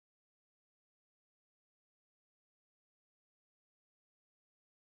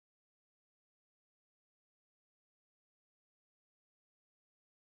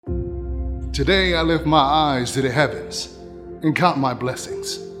Today I lift my eyes to the heavens and count my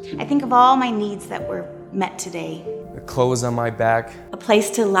blessings. I think of all my needs that were met today. The clothes on my back. A place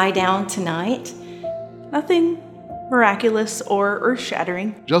to lie down tonight. Nothing miraculous or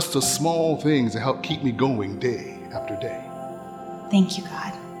earth-shattering. Just the small things that help keep me going day after day. Thank you,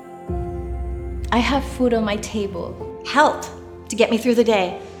 God. I have food on my table. Health to get me through the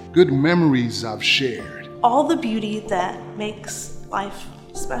day. Good memories I've shared. All the beauty that makes life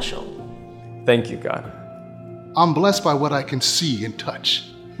special. Thank you, God. I'm blessed by what I can see and touch.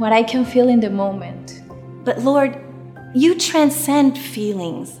 What I can feel in the moment. But Lord, you transcend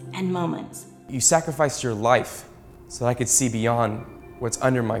feelings and moments. You sacrificed your life so that I could see beyond what's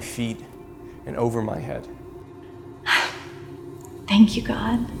under my feet and over my head. Thank you,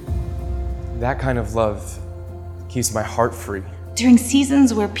 God. That kind of love keeps my heart free. During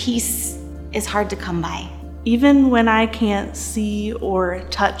seasons where peace is hard to come by. Even when I can't see or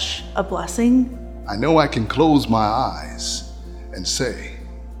touch a blessing, I know I can close my eyes and say,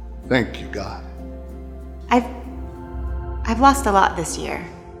 thank you, God. I've lost a lot this year.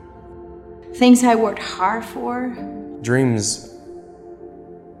 Things I worked hard for. Dreams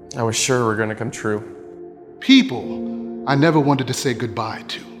I was sure were going to come true. People I never wanted to say goodbye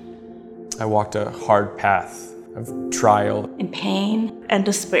to. I walked a hard path of trial And pain. and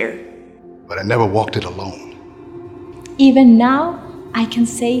despair. But I never walked it alone. Even now, I can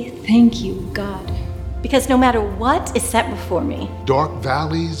say thank you, God. Because no matter what is set before me, Dark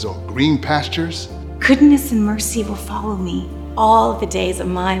valleys or green pastures, goodness and mercy will follow me all the days of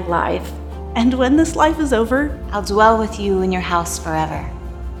my life. And when this life is over, I'll dwell with you in your house forever.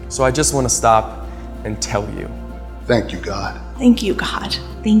 So I just want to stop and tell you, thank you, God. thank you, God.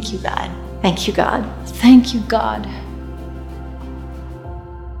 Thank you, God. Thank you, God. Thank you, God.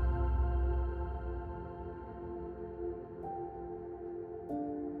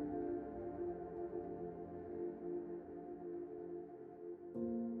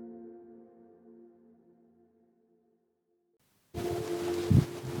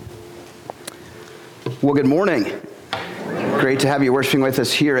 Well, good morning. Great to have you worshiping with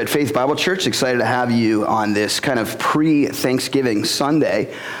us here at Faith Bible Church. Excited to have you on this kind of pre-Thanksgiving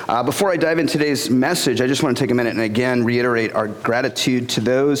Sunday. Before I dive into today's message, I just want to take a minute and again reiterate our gratitude to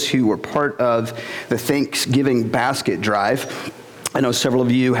those who were part of the Thanksgiving basket drive. I know several of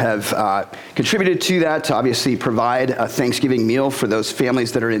you have contributed to that to obviously provide a Thanksgiving meal for those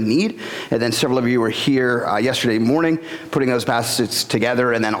families that are in need. And then several of you were here yesterday morning putting those baskets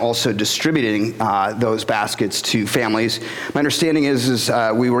together and then also distributing those baskets to families. My understanding is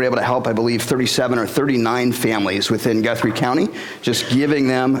we were able to help, I believe, 37 or 39 families within Guthrie County, just giving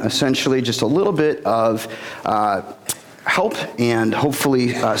them essentially just a little bit of help and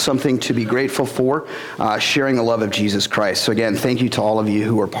hopefully something to be grateful for, sharing the love of Jesus Christ. So again, thank you to all of you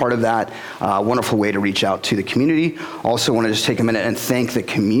who are part of that. Wonderful way to reach out to the community. Also want to just take a minute and thank the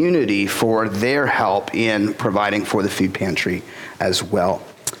community for their help in providing for the food pantry as well.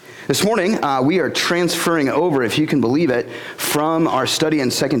 This morning, we are transferring over, if you can believe it, from our study in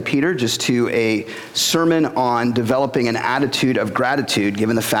 2 Peter just to a sermon on developing an attitude of gratitude,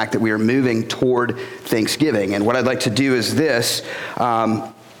 given the fact that we are moving toward Thanksgiving. And what I'd like to do is this.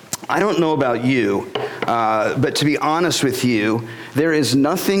 I don't know about you, but to be honest with you, there is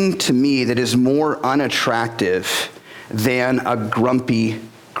nothing to me that is more unattractive than a grumpy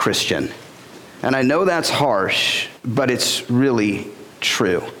Christian. And I know that's harsh, but it's really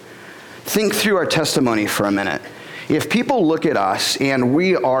true. Think through our testimony for a minute. If people look at us and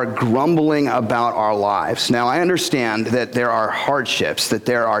we are grumbling about our lives, now I understand that there are hardships, that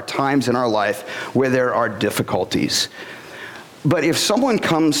there are times in our life where there are difficulties. But if someone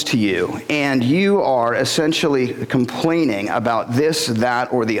comes to you and you are essentially complaining about this,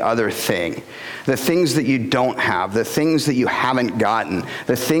 that, or the other thing, the things that you don't have, the things that you haven't gotten,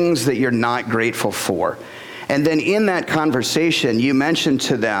 the things that you're not grateful for, and then in that conversation, you mention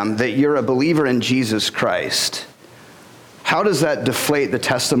to them that you're a believer in Jesus Christ, how does that deflate the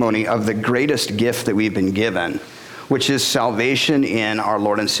testimony of the greatest gift that we've been given, which is salvation in our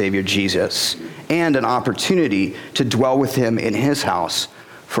Lord and Savior Jesus, and an opportunity to dwell with him in his house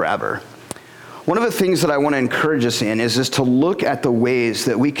forever? One of the things that I want to encourage us in is to look at the ways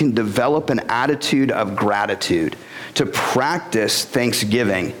that we can develop an attitude of gratitude, to practice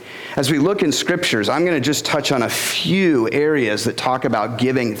thanksgiving. As we look in scriptures, I'm going to just touch on a few areas that talk about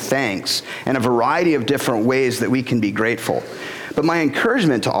giving thanks and a variety of different ways that we can be grateful. But my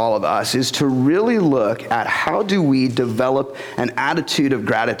encouragement to all of us is to really look at how do we develop an attitude of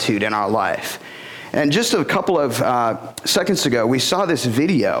gratitude in our life. And just a couple of seconds ago, we saw this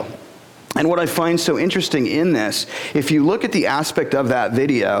video And what I find so interesting in this, if you look at the aspect of that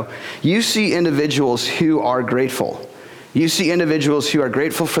video, you see individuals who are grateful. You see individuals who are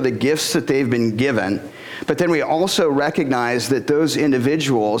grateful for the gifts that they've been given, but then we also recognize that those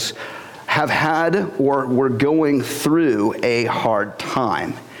individuals have had or were going through a hard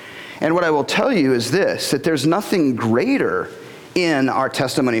time. And what I will tell you is this, that there's nothing greater in our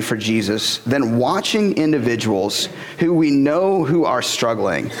testimony for Jesus than watching individuals who we know who are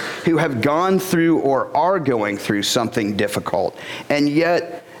struggling, who have gone through or are going through something difficult, and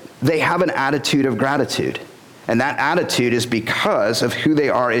yet they have an attitude of gratitude. And that attitude is because of who they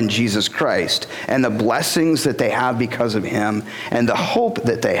are in Jesus Christ and the blessings that they have because of him and the hope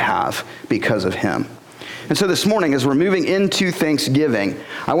that they have because of him. And so this morning, as we're moving into Thanksgiving,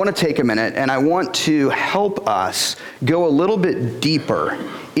 I want to take a minute and I want to help us go a little bit deeper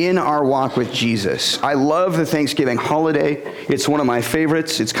in our walk with Jesus. I love the Thanksgiving holiday. It's one of my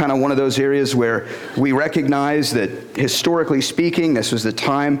favorites. It's kind of one of those areas where we recognize that historically speaking, this was the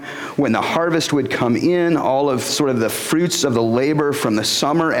time when the harvest would come in, all of sort of the fruits of the labor from the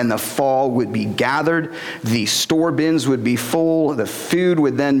summer and the fall would be gathered, the store bins would be full, the food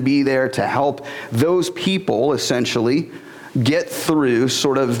would then be there to help those people essentially get through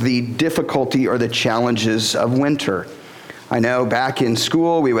sort of the difficulty or the challenges of winter. I know back in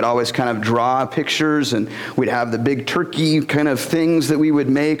school, we would always kind of draw pictures and we'd have the big turkey kind of things that we would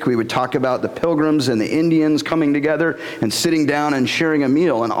make. We would talk about the Pilgrims and the Indians coming together and sitting down and sharing a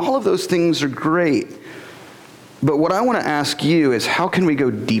meal. And all of those things are great. But what I want to ask you is, how can we go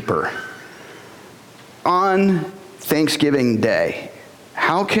deeper? On Thanksgiving Day,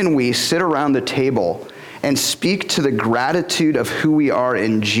 how can we sit around the table and speak to the gratitude of who we are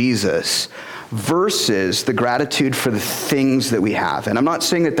in Jesus versus the gratitude for the things that we have? And I'm not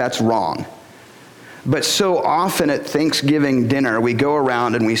saying that that's wrong, but so often at Thanksgiving dinner, we go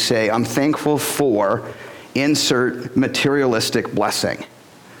around and we say, I'm thankful for insert materialistic blessing.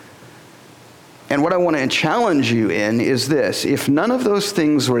 And what I want to challenge you in is this: if none of those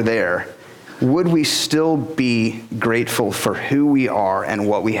things were there, would we still be grateful for who we are and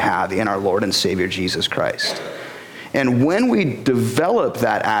what we have in our Lord and Savior Jesus Christ? And when we develop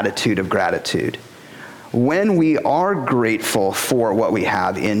that attitude of gratitude, when we are grateful for what we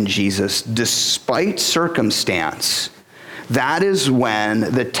have in Jesus, despite circumstance, that is when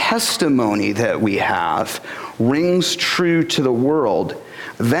the testimony that we have rings true to the world,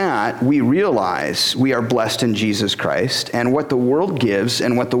 that we realize we are blessed in Jesus Christ, and what the world gives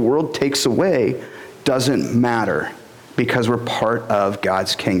and what the world takes away doesn't matter, because we're part of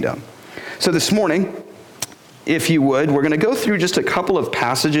God's kingdom. So this morning, if you would, we're going to go through just a couple of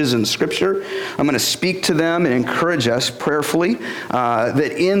passages in Scripture. I'm going to speak to them and encourage us prayerfully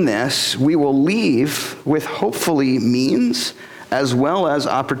that in this we will leave with hopefully means as well as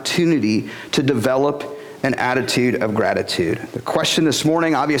opportunity to develop an attitude of gratitude. The question this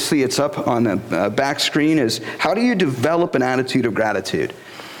morning, obviously it's up on the back screen, is how do you develop an attitude of gratitude?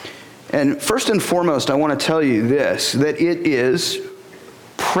 And first and foremost, I want to tell you this, that it is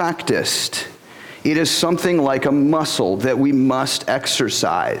practiced. It is something like a muscle that we must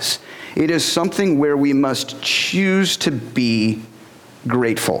exercise. It is something where we must choose to be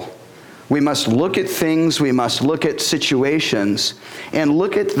grateful. We must look at things, we must look at situations, and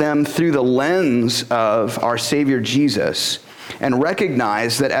look at them through the lens of our Savior Jesus, and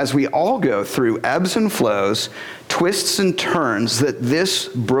recognize that as we all go through ebbs and flows, twists and turns that this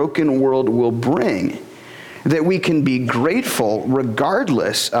broken world will bring, that we can be grateful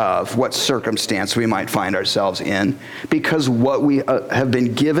regardless of what circumstance we might find ourselves in, because what we have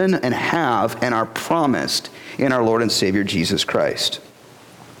been given and have and are promised in our Lord and Savior Jesus Christ.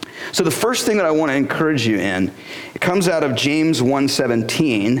 So the first thing that I want to encourage you in, it comes out of James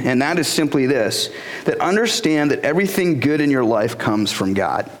 1:17, and that is simply this, that understand that everything good in your life comes from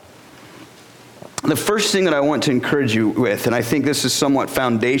God. The first thing that I want to encourage you with, and I think this is somewhat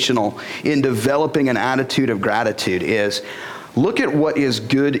foundational in developing an attitude of gratitude, is look at what is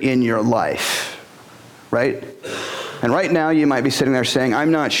good in your life, right? And right now you might be sitting there saying,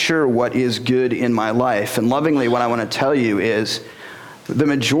 I'm not sure what is good in my life. And lovingly, what I want to tell you is the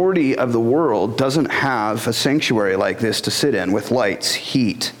majority of the world doesn't have a sanctuary like this to sit in with lights,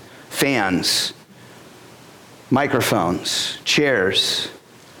 heat, fans, microphones, chairs.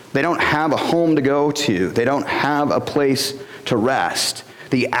 They don't have a home to go to. They don't have a place to rest.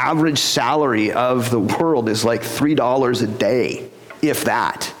 The average salary of the world is like $3 a day, if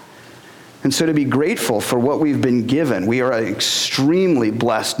that. And so to be grateful for what we've been given, we are an extremely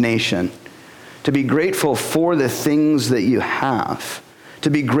blessed nation. To be grateful for the things that you have, to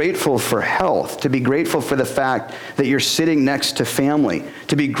be grateful for health, to be grateful for the fact that you're sitting next to family,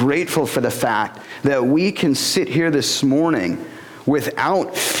 to be grateful for the fact that we can sit here this morning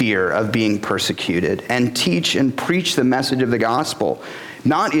without fear of being persecuted and teach and preach the message of the gospel,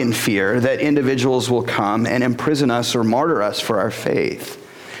 not in fear that individuals will come and imprison us or martyr us for our faith.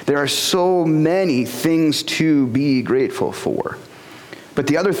 There are so many things to be grateful for. But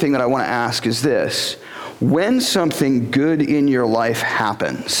the other thing that I want to ask is this: when something good in your life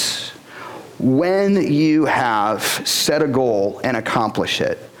happens, when you have set a goal and accomplish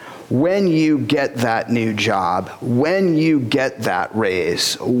it, when you get that new job, when you get that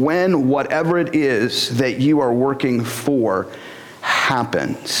raise, when whatever it is that you are working for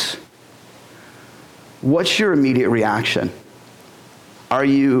happens, what's your immediate reaction? Are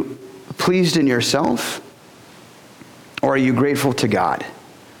you pleased in yourself, or are you grateful to God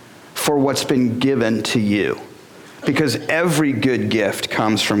for what's been given to you? Because every good gift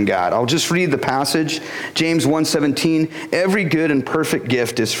comes from God. I'll just read the passage, James 1:17. Every good and perfect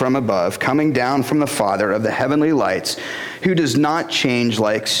gift is from above, coming down from the Father of the heavenly lights, who does not change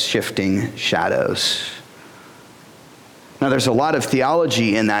like shifting shadows. Now, there's a lot of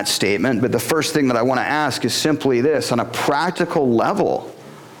theology in that statement, but the first thing that I want to ask is simply this: on a practical level,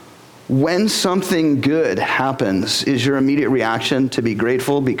 when something good happens, is your immediate reaction to be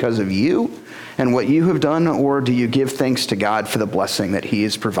grateful because of you and what you have done, or do you give thanks to God for the blessing that He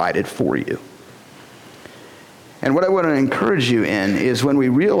has provided for you? And what I want to encourage you in is when we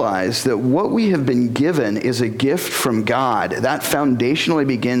realize that what we have been given is a gift from God, that foundationally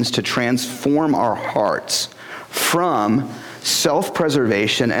begins to transform our hearts from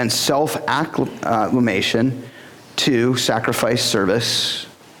self-preservation and self-acclamation to sacrifice, service,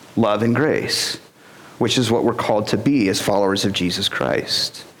 love, and grace, which is what we're called to be as followers of Jesus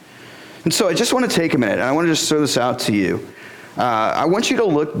Christ. And so I just want to take a minute, and I want to just throw this out to you. I want you to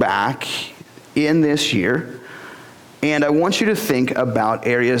look back in this year, and I want you to think about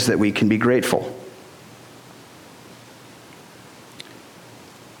areas that we can be grateful.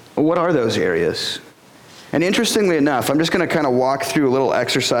 What are those areas? And interestingly enough, I'm just going to kind of walk through a little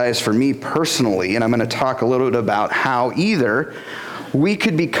exercise for me personally, and I'm going to talk a little bit about how either we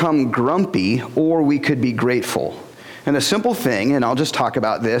could become grumpy or we could be grateful. And the simple thing, and I'll just talk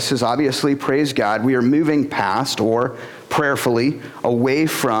about this, is obviously, praise God, we are moving past or prayerfully away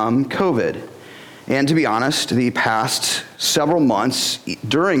from COVID. And to be honest, the past several months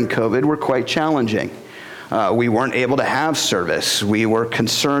during COVID were quite challenging. We weren't able to have service. We were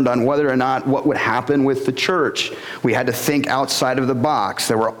concerned on whether or not what would happen with the church. We had to think outside of the box.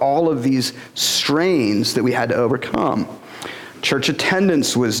 There were all of these strains that we had to overcome. Church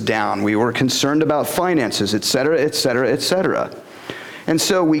attendance was down. We were concerned about finances, et cetera, et cetera, et cetera. And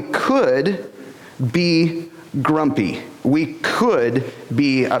so we could be grumpy. We could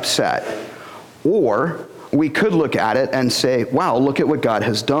be upset. Or we could look at it and say, wow, look at what God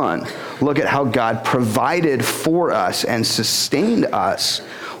has done. Look at how God provided for us and sustained us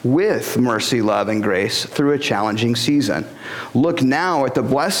with mercy, love, and grace through a challenging season. Look now at the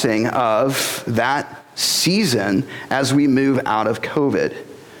blessing of that season as we move out of COVID.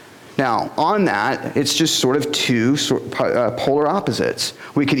 Now, on that, it's just sort of two polar opposites.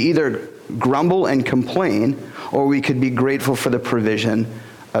 We could either grumble and complain, or we could be grateful for the provision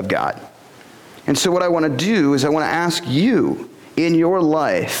of God. And so what I want to do is I want to ask you, in your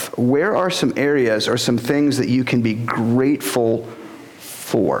life, where are some areas or some things that you can be grateful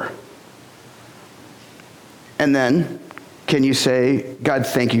for? And then, can you say, God,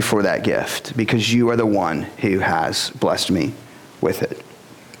 thank you for that gift, because you are the one who has blessed me with it.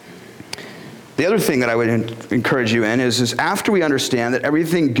 The other thing that I would encourage you in is after we understand that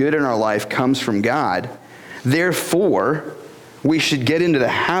everything good in our life comes from God, therefore, we should get into the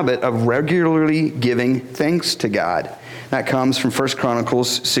habit of regularly giving thanks to God. That comes from 1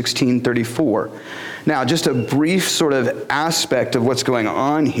 Chronicles 16:34. Now, just a brief sort of aspect of what's going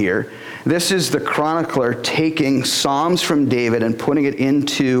on here. This is the chronicler taking Psalms from David and putting it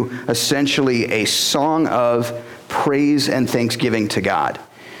into essentially a song of praise and thanksgiving to God.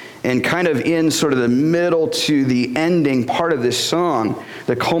 And kind of in sort of the middle to the ending part of this song,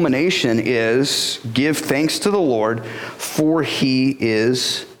 the culmination is, give thanks to the Lord, for he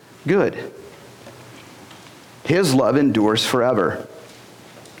is good. His love endures forever.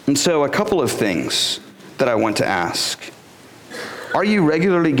 And so a couple of things that I want to ask. Are you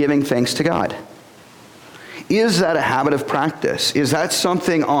regularly giving thanks to God? Is that a habit of practice? Is that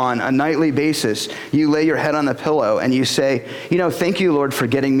something on a nightly basis you lay your head on the pillow and you say, thank you, Lord, for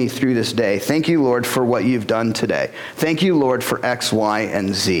getting me through this day. Thank you, Lord, for what you've done today. Thank you, Lord, for X, Y,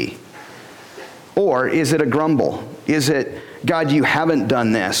 and Z. Or is it a grumble? Is it, God, you haven't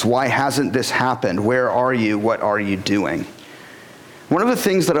done this. Why hasn't this happened? Where are you? What are you doing? One of the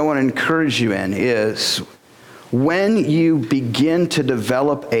things that I want to encourage you in is when you begin to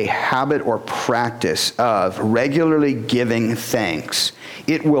develop a habit or practice of regularly giving thanks,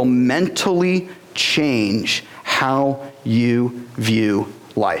 it will mentally change how you view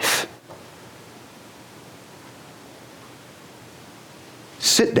life.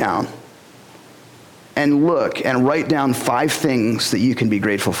 Sit down and look and write down 5 things that you can be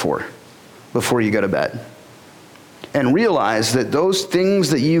grateful for before you go to bed. And realize that those things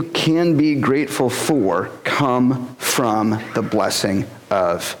that you can be grateful for come from the blessing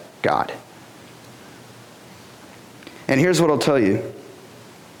of God. And here's what I'll tell you.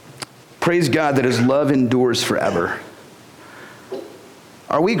 Praise God that his love endures forever.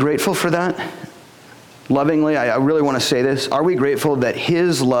 Are we grateful for that? Lovingly, I really want to say this. Are we grateful that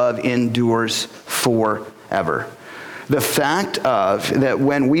his love endures forever? The fact of that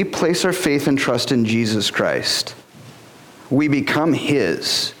when we place our faith and trust in Jesus Christ, we become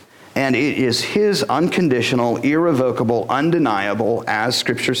his, and it is his unconditional, irrevocable, undeniable, as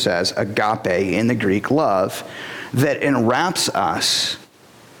Scripture says, agape in the Greek love, that enwraps us,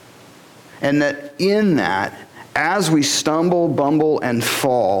 and that in that, as we stumble, bumble, and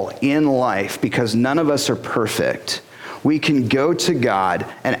fall in life, because none of us are perfect, we can go to God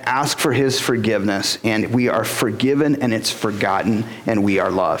and ask for his forgiveness, and we are forgiven, and it's forgotten, and we are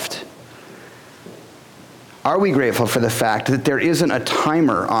loved. Are we grateful for the fact that there isn't a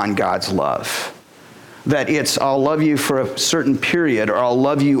timer on God's love? That it's, I'll love you for a certain period, or I'll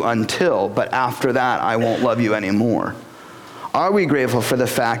love you until, but after that, I won't love you anymore? Are we grateful for the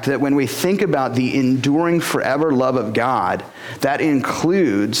fact that when we think about the enduring forever love of God, that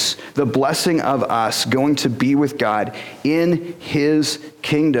includes the blessing of us going to be with God in his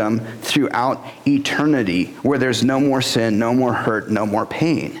kingdom throughout eternity, where there's no more sin, no more hurt, no more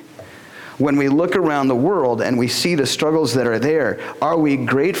pain? When we look around the world and we see the struggles that are there, are we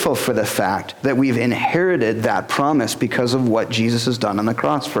grateful for the fact that we've inherited that promise because of what Jesus has done on the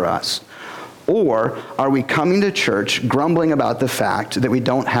cross for us? Or are we coming to church grumbling about the fact that we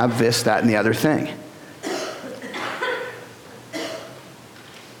don't have this, that, and the other thing?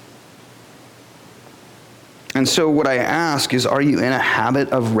 And so what I ask is, are you in a habit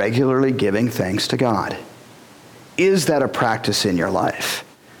of regularly giving thanks to God? Is that a practice in your life?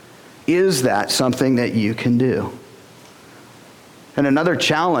 Is that something that you can do? And another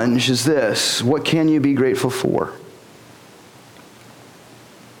challenge is this: what can you be grateful for?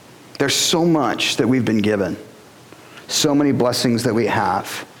 There's so much that we've been given, so many blessings that we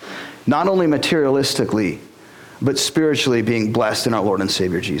have, not only materialistically, but spiritually being blessed in our Lord and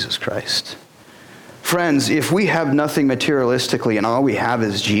Savior Jesus Christ. Friends, if we have nothing materialistically and all we have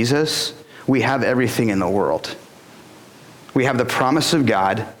is Jesus, we have everything in the world. We have the promise of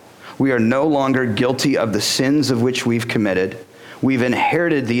God. We are no longer guilty of the sins of which we've committed. We've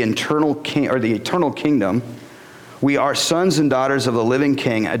inherited the eternal kingdom. We are sons and daughters of the living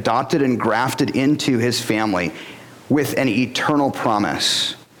King, adopted and grafted into his family with an eternal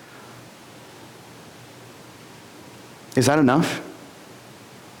promise. Is that enough?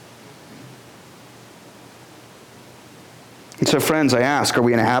 And so, friends, I ask, are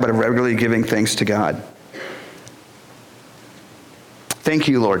we in a habit of regularly giving thanks to God? Thank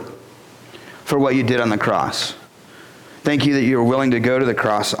you, Lord, for what you did on the cross. Thank you that you were willing to go to the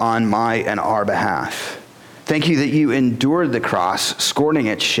cross on my and our behalf. Thank you that you endured the cross, scorning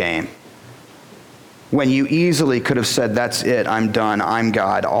its shame, when you easily could have said, that's it, I'm done, I'm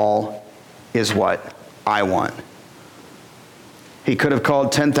God, all is what I want. He could have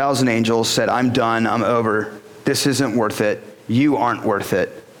called 10,000 angels, said, I'm done, I'm over, this isn't worth it, you aren't worth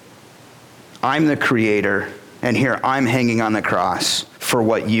it. I'm the creator, and here I'm hanging on the cross for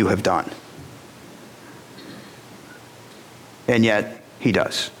what you have done. And yet, he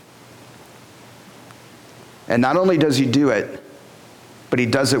does. And not only does he do it, but he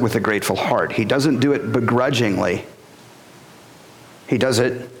does it with a grateful heart. He doesn't do it begrudgingly. He does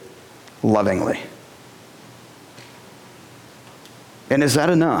it lovingly. And is that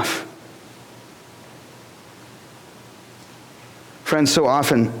enough? Friends, so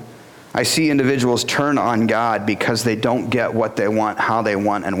often I see individuals turn on God because they don't get what they want, how they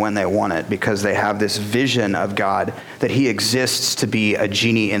want, and when they want it, because they have this vision of God that he exists to be a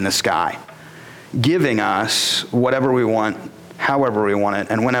genie in the sky, giving us whatever we want, however we want it,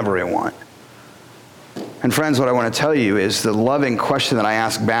 and whenever we want. And friends, what I want to tell you is the loving question that I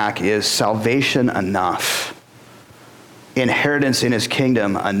ask back is, salvation enough? Inheritance in his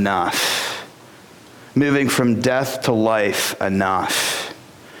kingdom enough? Moving from death to life enough?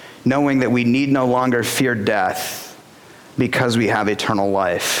 Knowing that we need no longer fear death because we have eternal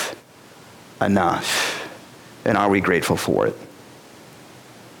life enough? And are we grateful for it?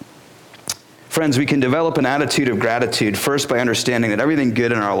 Friends, we can develop an attitude of gratitude first by understanding that everything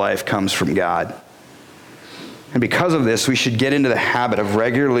good in our life comes from God. And because of this, we should get into the habit of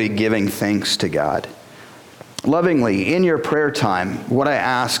regularly giving thanks to God. Lovingly, in your prayer time, what I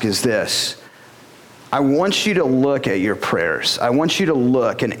ask is this. I want you to look at your prayers. I want you to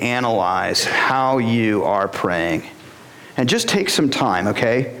look and analyze how you are praying. And just take some time,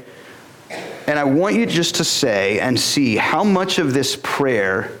 okay? And I want you just to say and see how much of this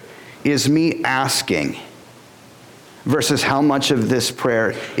prayer is me asking versus how much of this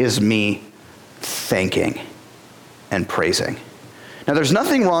prayer is me thanking and praising. Now, there's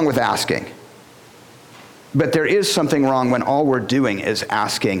nothing wrong with asking, but there is something wrong when all we're doing is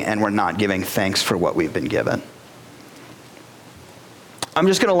asking and we're not giving thanks for what we've been given. I'm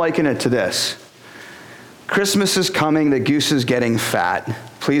just going to liken it to this. Christmas is coming, the goose is getting fat.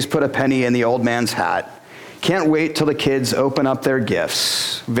 Please put a penny in the old man's hat. Can't wait till the kids open up their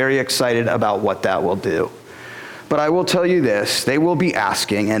gifts. Very excited about what that will do. But I will tell you this, they will be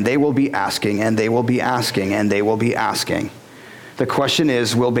asking, and they will be asking, and they will be asking, and they will be asking. The question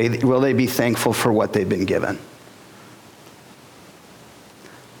is, will they be thankful for what they've been given?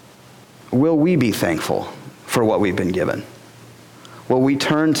 Will we be thankful for what we've been given? Will we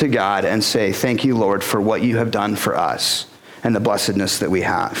turn to God and say, thank you, Lord, for what you have done for us and the blessedness that we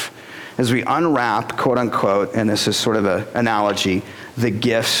have? As we unwrap, quote unquote, and this is sort of an analogy, the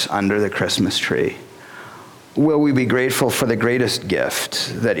gifts under the Christmas tree, will we be grateful for the greatest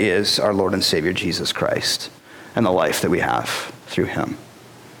gift that is our Lord and Savior Jesus Christ and the life that we have through him?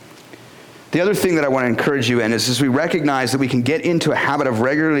 The other thing that I want to encourage you in is as we recognize that we can get into a habit of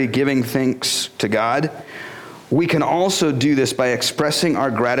regularly giving thanks to God, we can also do this by expressing our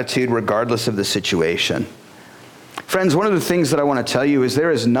gratitude regardless of the situation. Friends, one of the things that I want to tell you is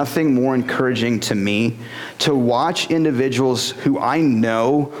there is nothing more encouraging to me to watch individuals who I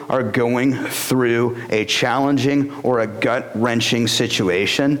know are going through a challenging or a gut-wrenching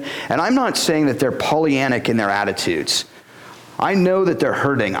situation. And I'm not saying that they're Pollyannic in their attitudes. I know that they're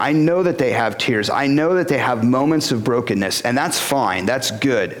hurting. I know that they have tears. I know that they have moments of brokenness, and that's fine. That's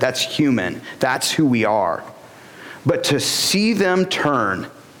good. That's human. That's who we are. But to see them turn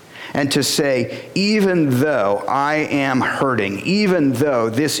and to say, even though I am hurting, even though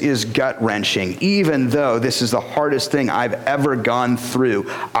this is gut-wrenching, even though this is the hardest thing I've ever gone through,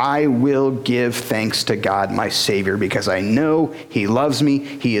 I will give thanks to God, my Savior, because I know he loves me,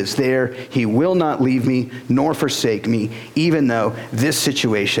 he is there, he will not leave me nor forsake me, even though this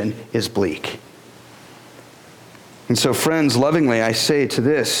situation is bleak. And so, friends, lovingly, I say to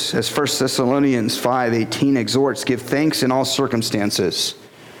this, as 1 Thessalonians 5:18 exhorts, give thanks in all circumstances,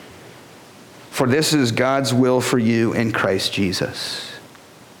 for this is God's will for you in Christ Jesus.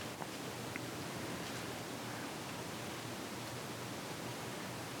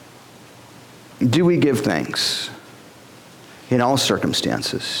 Do we give thanks in all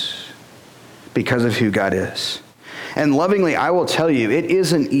circumstances because of who God is? And lovingly, I will tell you, it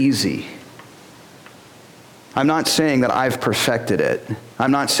isn't easy. I'm not saying that I've perfected it.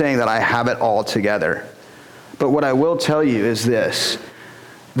 I'm not saying that I have it all together. But what I will tell you is this,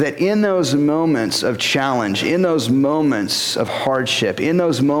 that in those moments of challenge, in those moments of hardship, in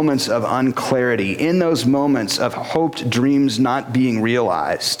those moments of unclarity, in those moments of hoped dreams not being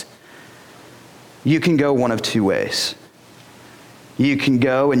realized, you can go one of two ways. You can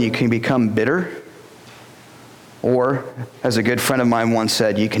go and you can become bitter, or, as a good friend of mine once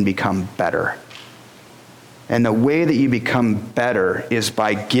said, you can become better. And the way that you become better is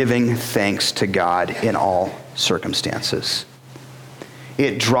by giving thanks to God in all circumstances.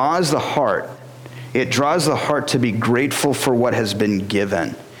 It draws the heart. It draws the heart to be grateful for what has been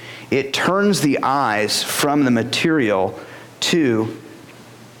given. It turns the eyes from the material to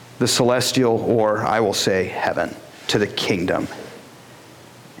the celestial, or I will say heaven, to the kingdom.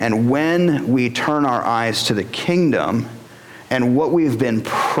 And when we turn our eyes to the kingdom and what we've been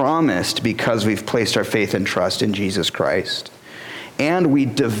promised because we've placed our faith and trust in Jesus Christ, and we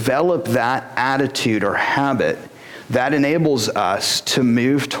develop that attitude or habit, that enables us to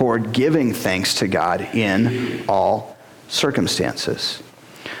move toward giving thanks to God in all circumstances.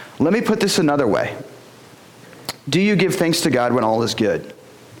 Let me put this another way. Do you give thanks to God when all is good?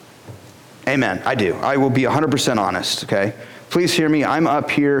 Amen, I do. I will be 100% honest, okay? Please hear me. I'm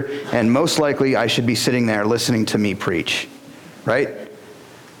up here, and most likely I should be sitting there listening to me preach, right?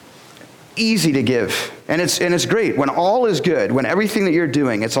 Easy to give. And it's great. When all is good, when everything that you're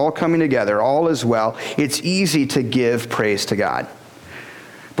doing, it's all coming together, all is well, it's easy to give praise to God.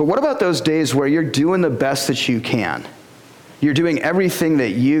 But what about those days where you're doing the best that you can, You're doing everything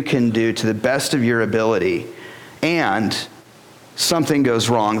that you can do to the best of your ability, and something goes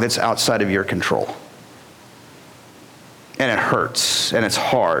wrong that's outside of your control. And it hurts, and it's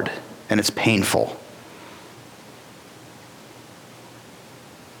hard, and it's painful.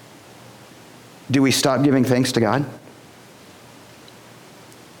 Do we stop giving thanks to God?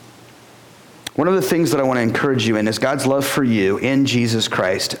 One of the things that I want to encourage you in is God's love for you in Jesus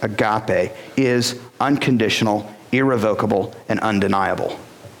Christ, agape, is unconditional, irrevocable, and undeniable.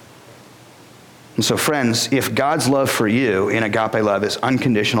 And so friends, if God's love for you in agape love is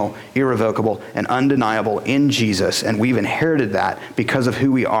unconditional, irrevocable, and undeniable in Jesus, and we've inherited that because of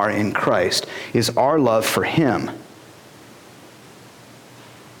who we are in Christ, is our love for him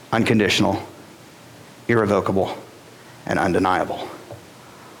unconditional, irrevocable, and undeniable.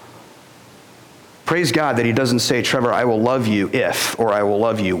 Praise God that he doesn't say, Trevor, I will love you if, or I will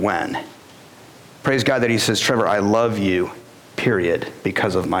love you when. Praise God that he says, Trevor, I love you, period,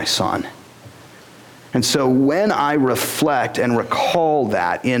 because of my son. And so when I reflect and recall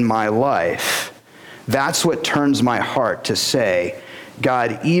that in my life, that's what turns my heart to say,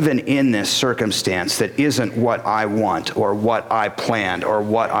 God, even in this circumstance that isn't what I want or what I planned or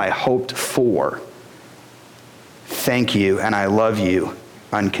what I hoped for, thank you and I love you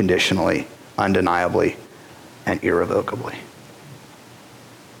unconditionally, undeniably, and irrevocably.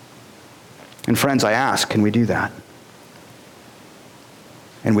 And friends, I ask, can we do that?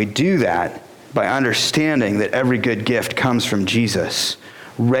 And we do that by understanding that every good gift comes from Jesus,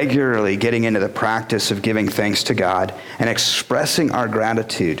 regularly getting into the practice of giving thanks to God and expressing our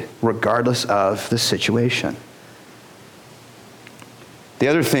gratitude regardless of the situation. The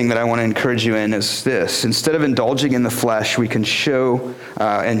other thing that I want to encourage you in is this. Instead of indulging in the flesh, we can show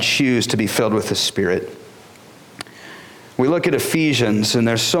and choose to be filled with the Spirit. We look at Ephesians, and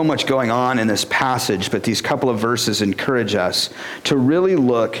there's so much going on in this passage, but these couple of verses encourage us to really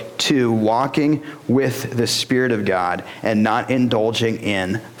look to walking with the Spirit of God and not indulging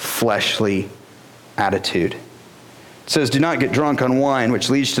in fleshly attitude. It says, do not get drunk on wine, which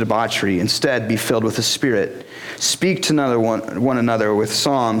leads to debauchery. Instead, be filled with the Spirit. Speak to one another with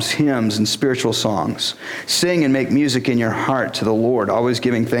psalms, hymns, and spiritual songs. Sing and make music in your heart to the Lord, always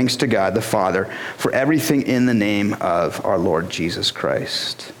giving thanks to God the Father for everything in the name of our Lord Jesus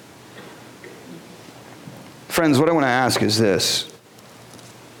Christ. Friends, what I want to ask is this.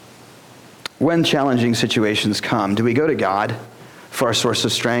 When challenging situations come, do we go to God for our source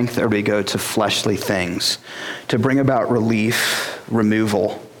of strength, or do we go to fleshly things to bring about relief,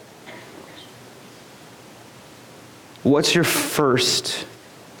 removal? What's your first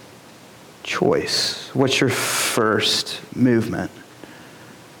choice? What's your first movement?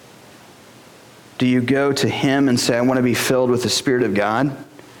 Do you go to him and say, I want to be filled with the Spirit of God?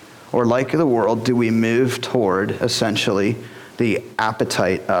 Or like the world, do we move toward, essentially, the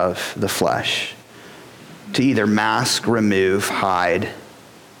appetite of the flesh? To either mask, remove, hide,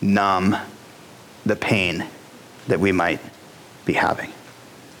 numb the pain that we might be having.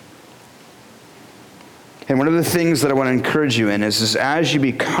 And one of the things that I want to encourage you in is as you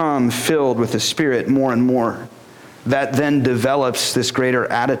become filled with the Spirit more and more, that then develops this greater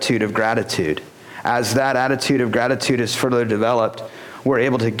attitude of gratitude. As that attitude of gratitude is further developed, we're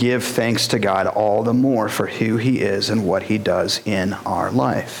able to give thanks to God all the more for who he is and what he does in our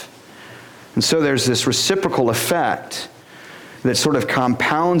life. And so there's this reciprocal effect that sort of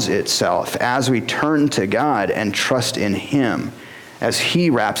compounds itself as we turn to God and trust in him, as he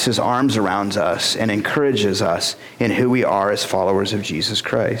wraps his arms around us and encourages us in who we are as followers of Jesus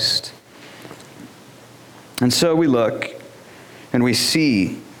Christ. And so we look and we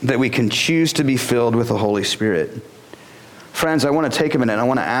see that we can choose to be filled with the Holy Spirit. Friends, I want to take a minute. I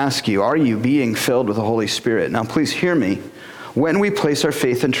want to ask you, are you being filled with the Holy Spirit? Now, please hear me. When we place our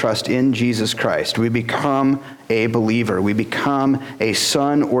faith and trust in Jesus Christ, we become a believer. We become a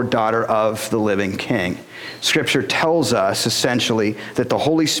son or daughter of the living King. Scripture tells us, essentially, that the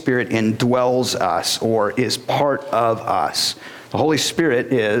Holy Spirit indwells us or is part of us. The Holy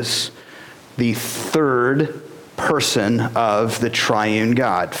Spirit is the third person of the triune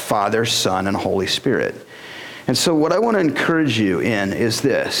God, Father, Son, and Holy Spirit. And so what I want to encourage you in is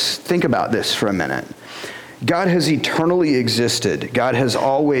this. Think about this for a minute. God has eternally existed. God has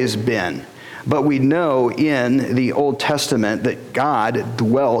always been. But we know in the Old Testament that God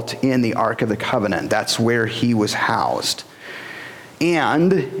dwelt in the Ark of the Covenant. That's where he was housed.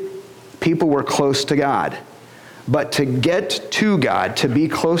 And people were close to God. But to get to God, to be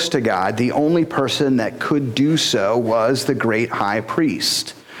close to God, the only person that could do so was the great high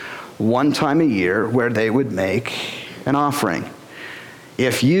priest. One time a year where they would make an offering.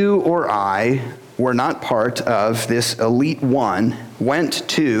 If you or I were not part of this elite one went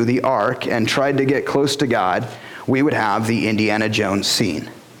to the ark and tried to get close to God, we would have the Indiana Jones scene.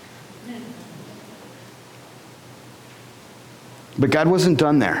 But God wasn't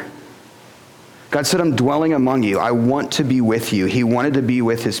done there. God said, I'm dwelling among you. I want to be with you. He wanted to be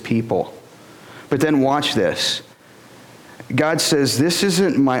with his people. But then watch this. God says, this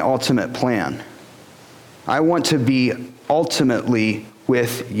isn't my ultimate plan. I want to be ultimately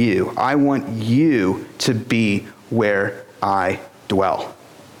with you. I want you to be where I dwell.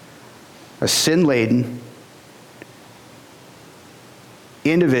 A sin-laden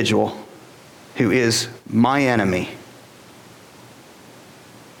individual who is my enemy,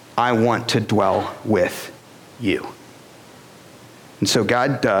 I want to dwell with you. And so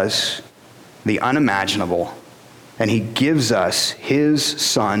God does the unimaginable, and he gives us his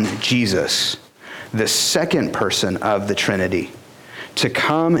son, Jesus, the second person of the Trinity, to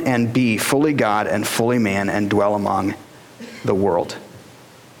come and be fully God and fully man and dwell among the world.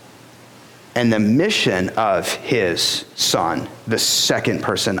 And the mission of his son, the second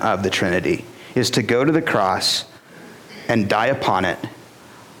person of the Trinity, is to go to the cross and die upon it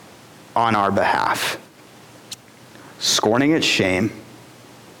on our behalf, scorning its shame,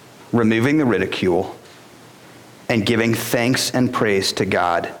 removing the ridicule, and giving thanks and praise to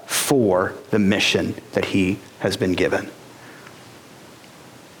God for the mission that he has been given.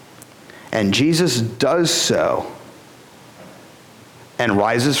 And Jesus does so and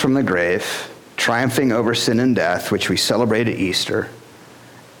rises from the grave, triumphing over sin and death, which we celebrate at Easter,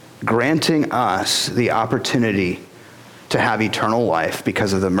 granting us the opportunity to have eternal life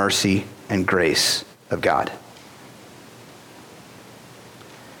because of the mercy and grace of God.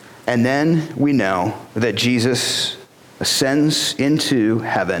 And then we know that Jesus ascends into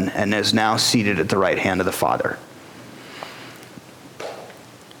heaven and is now seated at the right hand of the Father.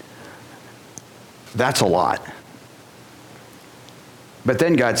 That's a lot. But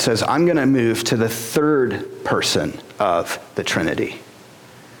then God says, I'm going to move to the third person of the Trinity.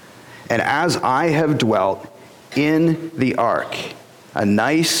 And as I have dwelt in the ark, a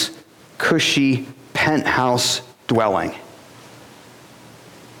nice, cushy penthouse dwelling,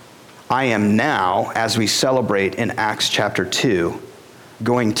 I am now, as we celebrate in Acts chapter 2,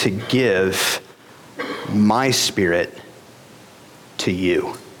 going to give my Spirit to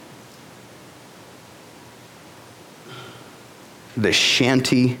you. The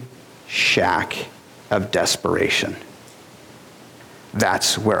shanty shack of desperation.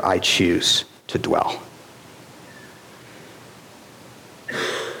 That's where I choose to dwell.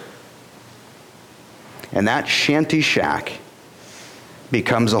 And that shanty shack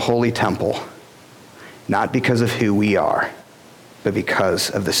becomes a holy temple, not because of who we are, but because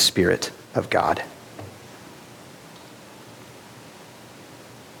of the Spirit of God.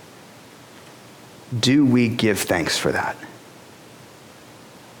 Do we give thanks for that?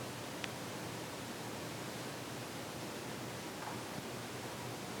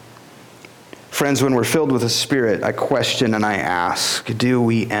 Friends, when we're filled with the Spirit, I question and I ask, do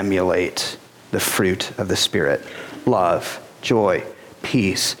we emulate the fruit of the Spirit? Love, joy,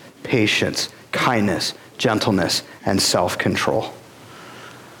 peace, patience, kindness, gentleness, and self-control.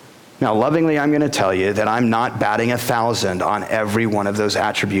 Now, lovingly, I'm going to tell you that I'm not batting 1,000 on every one of those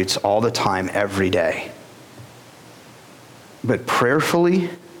attributes all the time, every day. But prayerfully,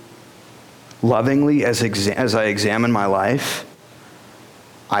 lovingly, as I examine my life,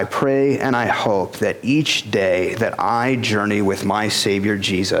 I pray and I hope that each day that I journey with my Savior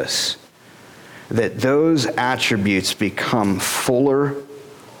Jesus, that those attributes become fuller,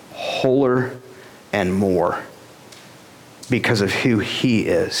 wholer, and more because of who he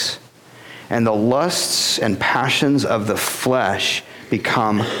is. And the lusts and passions of the flesh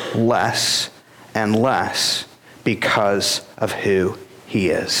become less and less because of who he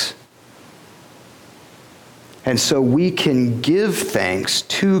is. And so we can give thanks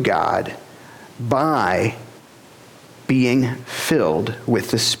to God by being filled with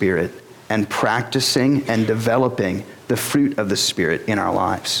the Spirit and practicing and developing the fruit of the Spirit in our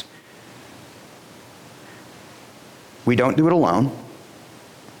lives. We don't do it alone.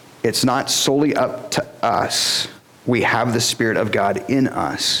 It's not solely up to us. We have the Spirit of God in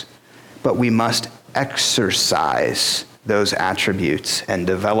us, but we must exercise those attributes and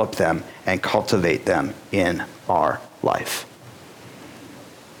develop them and cultivate them in our life.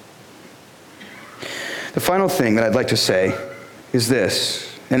 The final thing that I'd like to say is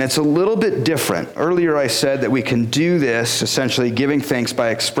this, and it's a little bit different. Earlier I said that we can do this, essentially giving thanks by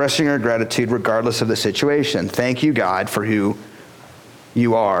expressing our gratitude regardless of the situation. Thank you, God, for who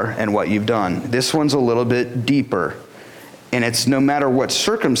you are and what you've done. This one's a little bit deeper. And it's no matter what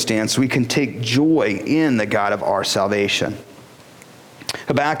circumstance, we can take joy in the God of our salvation.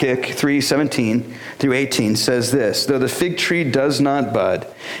 Habakkuk 3:17 through 18 says this, though the fig tree does not bud,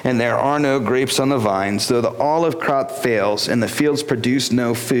 and there are no grapes on the vines, though the olive crop fails, and the fields produce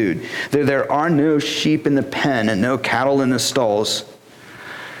no food, though there are no sheep in the pen, and no cattle in the stalls,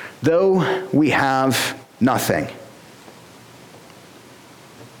 though we have nothing,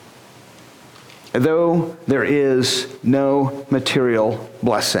 though there is no material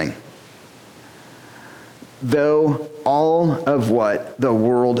blessing, though all of what the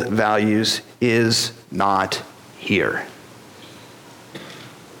world values is not here.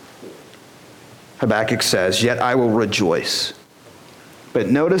 Habakkuk says, yet I will rejoice. But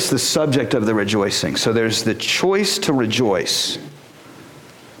notice the subject of the rejoicing. So there's the choice to rejoice.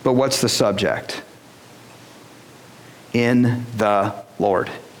 But what's the subject? In the Lord.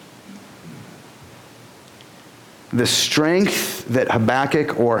 The strength that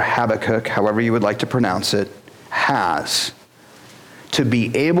Habakkuk or Habakkuk, however you would like to pronounce it, has to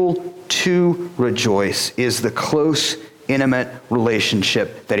be able to rejoice is the close, intimate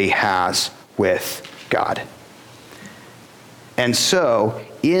relationship that he has with God. And so,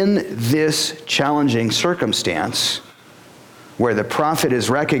 in this challenging circumstance, where the prophet is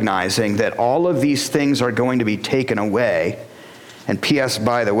recognizing that all of these things are going to be taken away, and P.S.,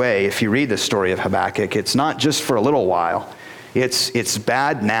 by the way, if you read the story of Habakkuk, it's not just for a little while. It's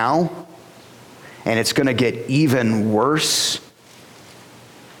bad now, and it's going to get even worse.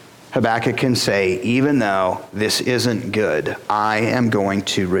 Habakkuk can say, even though this isn't good, I am going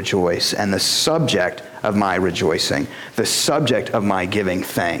to rejoice. And the subject of my rejoicing, the subject of my giving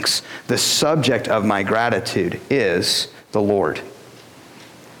thanks, the subject of my gratitude is the Lord.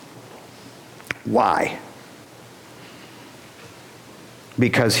 Why?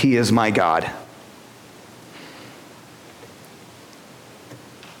 Because he is my God.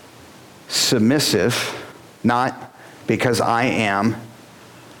 Submissive, not because I am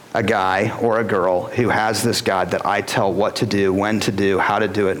a guy or a girl who has this God that I tell what to do, when to do, how to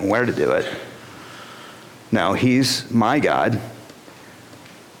do it, and where to do it. No, he's my God.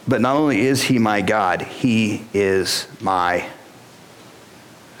 But not only is he my God, he is my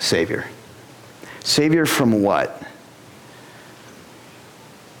Savior. Savior from what?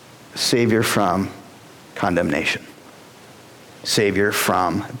 Savior from condemnation. Savior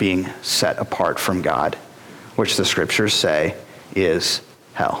from being set apart from God, which the scriptures say is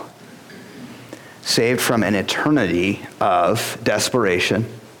hell. Saved from an eternity of desperation,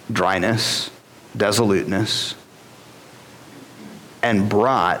 dryness, desoluteness, and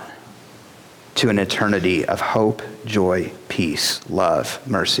brought to an eternity of hope, joy, peace, love,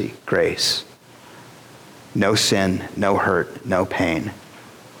 mercy, grace. No sin, no hurt, no pain,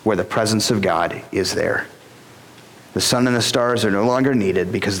 where the presence of God is there. The sun and the stars are no longer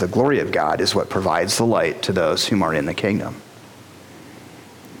needed because the glory of God is what provides the light to those whom are in the kingdom.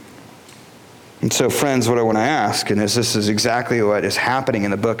 And so, friends, what I want to ask, and this is exactly what is happening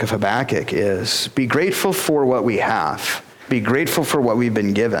in the book of Habakkuk, is be grateful for what we have. Be grateful for what we've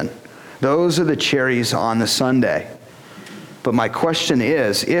been given. Those are the cherries on the sundae. But my question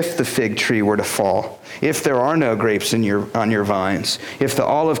is, if the fig tree were to fall, if there are no grapes on your vines, if the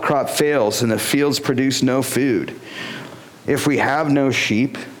olive crop fails and the fields produce no food, if we have no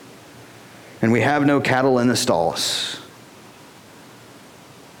sheep and we have no cattle in the stalls,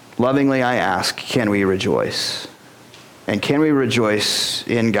 lovingly I ask, can we rejoice? And can we rejoice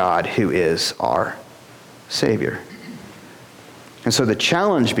in God who is our Savior? And so the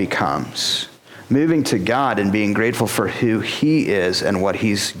challenge becomes moving to God and being grateful for who he is and what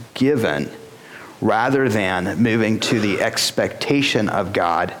he's given, rather than moving to the expectation of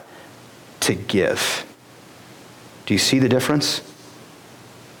God to give. Do you see the difference?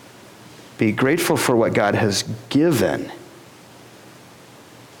 Be grateful for what God has given,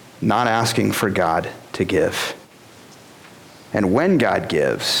 not asking for God to give. And when God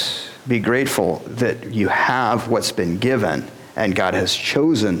gives, be grateful that you have what's been given and God has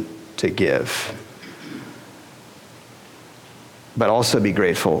chosen to give. But also be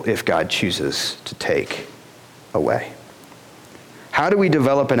grateful if God chooses to take away. How do we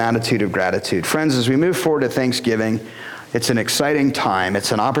develop an attitude of gratitude? Friends, as we move forward to Thanksgiving, it's an exciting time.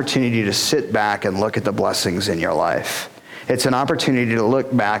 It's an opportunity to sit back and look at the blessings in your life. It's an opportunity to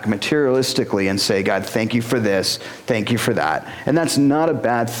look back materialistically and say, God, thank you for this, thank you for that. And that's not a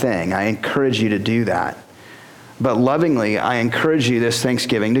bad thing. I encourage you to do that. But lovingly, I encourage you this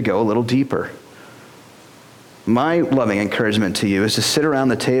Thanksgiving to go a little deeper. My loving encouragement to you is to sit around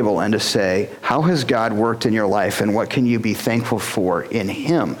the table and to say, how has God worked in your life and what can you be thankful for in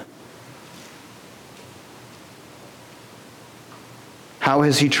him? How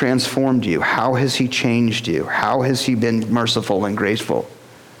has he transformed you? How has he changed you? How has he been merciful and graceful?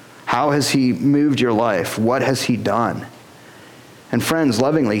 How has he moved your life? What has he done? And friends,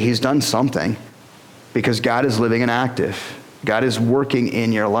 lovingly, he's done something, because God is living and active. God is working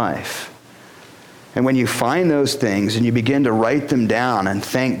in your life. And when you find those things and you begin to write them down and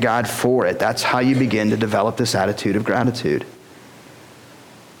thank God for it, that's how you begin to develop this attitude of gratitude.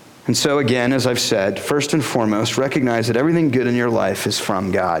 And so again, as I've said, first and foremost, recognize that everything good in your life is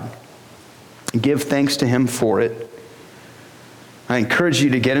from God. Give thanks to him for it. I encourage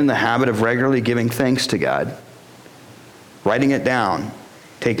you to get in the habit of regularly giving thanks to God, writing it down,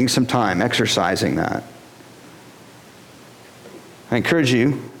 taking some time, exercising that. I encourage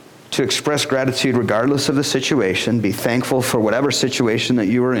you to express gratitude regardless of the situation. Be thankful for whatever situation that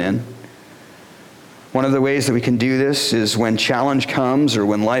you are in. One of the ways that we can do this is when challenge comes or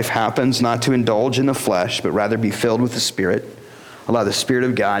when life happens, not to indulge in the flesh, but rather be filled with the Spirit. Allow the Spirit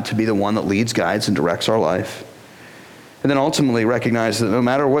of God to be the one that leads, guides, and directs our life. And then ultimately recognize that no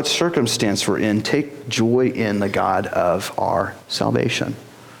matter what circumstance we're in, take joy in the God of our salvation.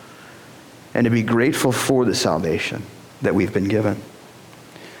 And to be grateful for the salvation that we've been given.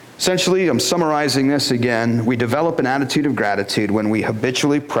 Essentially, I'm summarizing this again. We develop an attitude of gratitude when we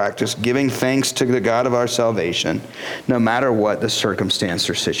habitually practice giving thanks to the God of our salvation, no matter what the circumstance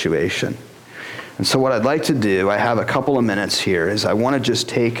or situation. And so what I'd like to do, I have a couple of minutes here, is I want to just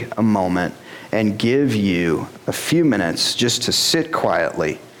take a moment and give you a few minutes just to sit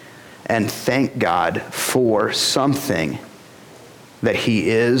quietly and thank God for something that he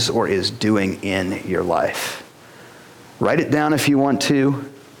is or is doing in your life. Write it down if you want to.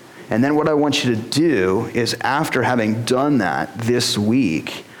 And then what I want you to do is, after having done that this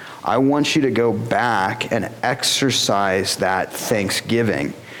week, I want you to go back and exercise that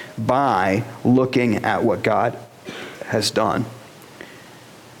thanksgiving by looking at what God has done.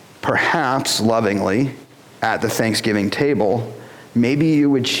 Perhaps lovingly at the Thanksgiving table, maybe you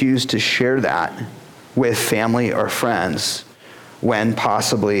would choose to share that with family or friends when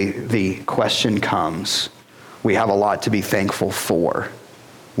possibly the question comes, we have a lot to be thankful for.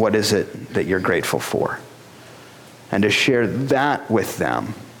 What is it that you're grateful for? And to share that with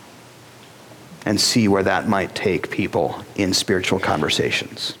them and see where that might take people in spiritual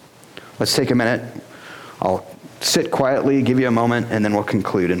conversations. Let's take a minute. I'll sit quietly, give you a moment, and then we'll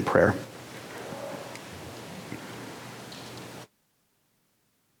conclude in prayer.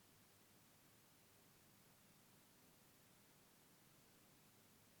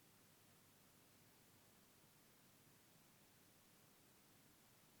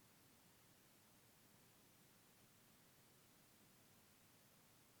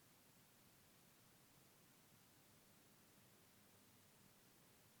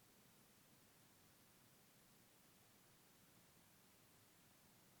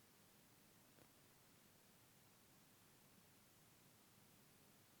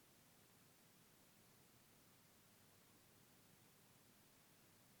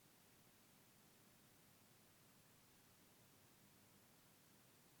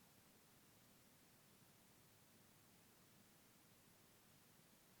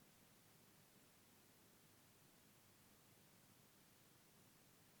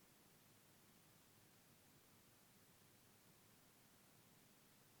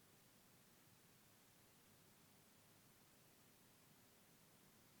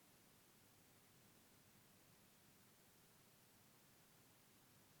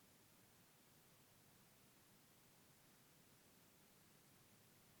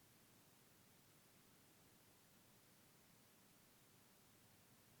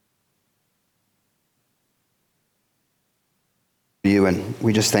 You, and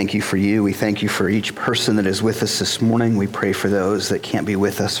we just thank you for you. We thank you for each person that is with us this morning. We pray for those that can't be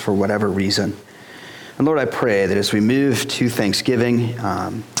with us for whatever reason. And Lord, I pray that as we move to Thanksgiving,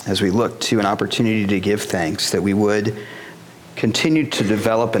 as we look to an opportunity to give thanks, that we would continue to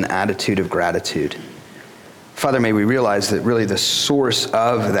develop an attitude of gratitude. Father, may we realize that really the source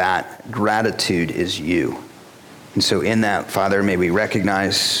of that gratitude is you. And so in that, Father, may we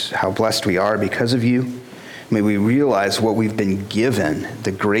recognize how blessed we are because of you. May we realize what we've been given,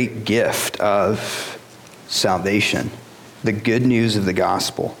 the great gift of salvation, the good news of the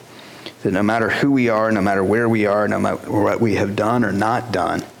gospel, that no matter who we are, no matter where we are, no matter what we have done or not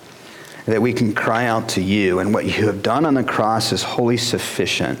done, that we can cry out to you. And what you have done on the cross is wholly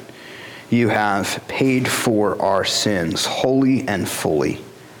sufficient. You have paid for our sins wholly and fully.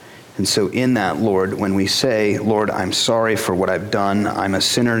 And so in that, Lord, when we say, Lord, I'm sorry for what I've done, I'm a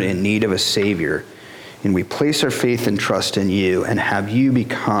sinner in need of a Savior, and we place our faith and trust in you and have you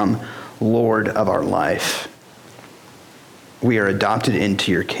become Lord of our life. We are adopted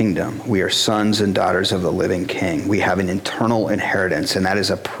into your kingdom. We are sons and daughters of the living King. We have an eternal inheritance, and that is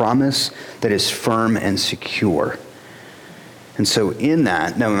a promise that is firm and secure. And so in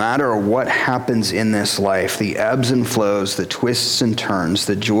that, no matter what happens in this life, the ebbs and flows, the twists and turns,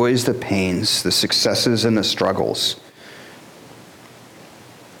 the joys, the pains, the successes and the struggles,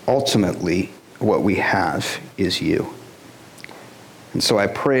 ultimately what we have is you. And so I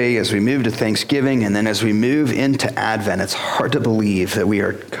pray as we move to Thanksgiving and then as we move into Advent, it's hard to believe that we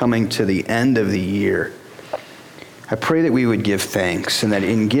are coming to the end of the year. I pray that we would give thanks, and that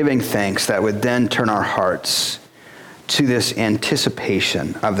in giving thanks, that would then turn our hearts to this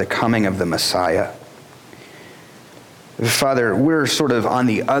anticipation of the coming of the Messiah. Father, we're sort of on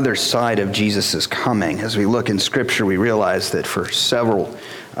the other side of Jesus' coming. As we look in Scripture, we realize that for several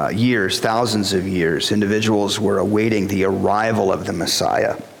years, thousands of years, individuals were awaiting the arrival of the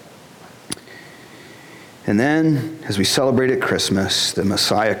Messiah. And then, as we celebrate at Christmas, the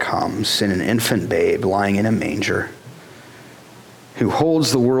Messiah comes in an infant babe lying in a manger, who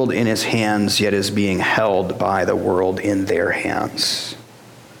holds the world in his hands, yet is being held by the world in their hands,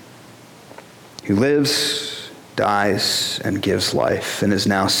 who lives, dies, and gives life, and is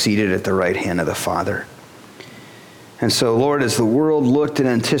now seated at the right hand of the Father. And so, Lord, as the world looked in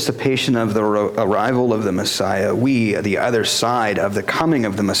anticipation of the arrival of the Messiah, we, the other side of the coming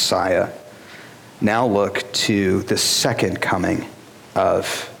of the Messiah, now look to the second coming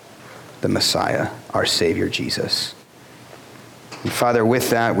of the Messiah, our Savior Jesus. And Father,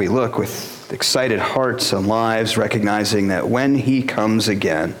 with that, we look with excited hearts and lives, recognizing that when he comes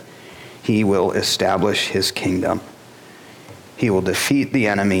again, he will establish his kingdom. He will defeat the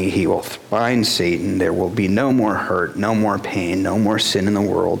enemy. He will bind Satan. There will be no more hurt, no more pain, no more sin in the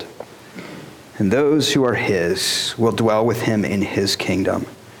world. And those who are his will dwell with him in his kingdom,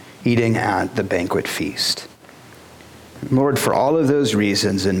 eating at the banquet feast. Lord, for all of those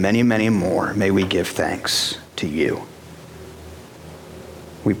reasons and many, many more, may we give thanks to you.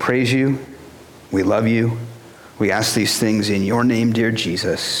 We praise you. We love you. We ask these things in your name, dear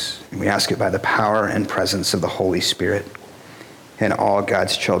Jesus. And we ask it by the power and presence of the Holy Spirit. And all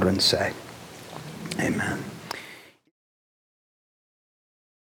God's children say, amen.